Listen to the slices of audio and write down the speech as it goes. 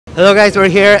Hello guys, we're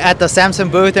here at the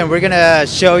Samsung booth and we're gonna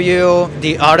show you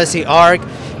the Odyssey ARK.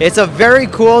 It's a very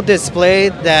cool display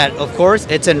that, of course,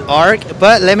 it's an ARK,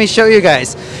 but let me show you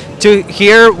guys.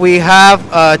 Here we have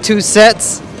two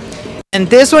sets, and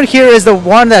this one here is the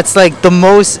one that's like the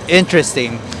most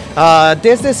interesting.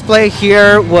 This display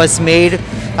here was made,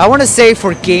 I want to say,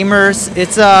 for gamers.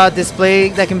 It's a display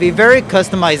that can be very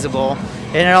customizable,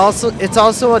 and it's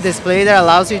also a display that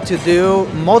allows you to do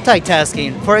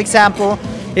multitasking. For example,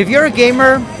 if you're a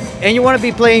gamer and you want to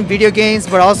be playing video games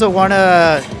but also want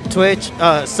to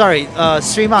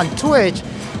stream on Twitch,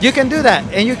 you can do that,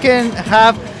 and you can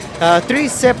have three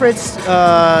separate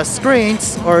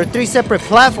screens or three separate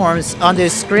platforms on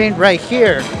this screen right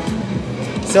here.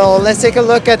 So let's take a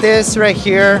look at this right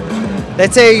here.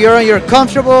 Let's say you're on your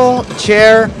comfortable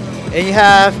chair and you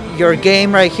have your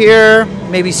game right here,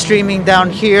 maybe streaming down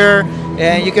here,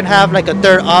 and you can have like a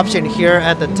third option here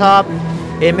at the top.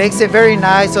 It makes it very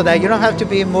nice so that you don't have to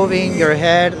be moving your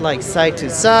head like side to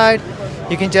side.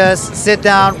 You can just sit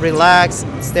down, relax,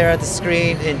 stare at the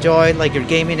screen, enjoy like your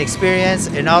gaming experience,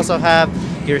 and also have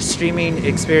your streaming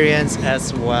experience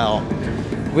as well.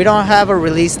 We don't have a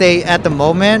release date at the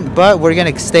moment, but we're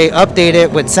gonna stay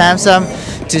updated with Samsung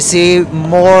to see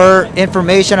more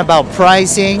information about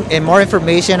pricing and more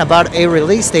information about a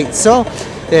release date. So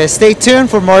stay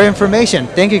tuned for more information.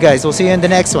 Thank you guys. We'll see you in the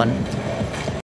next one.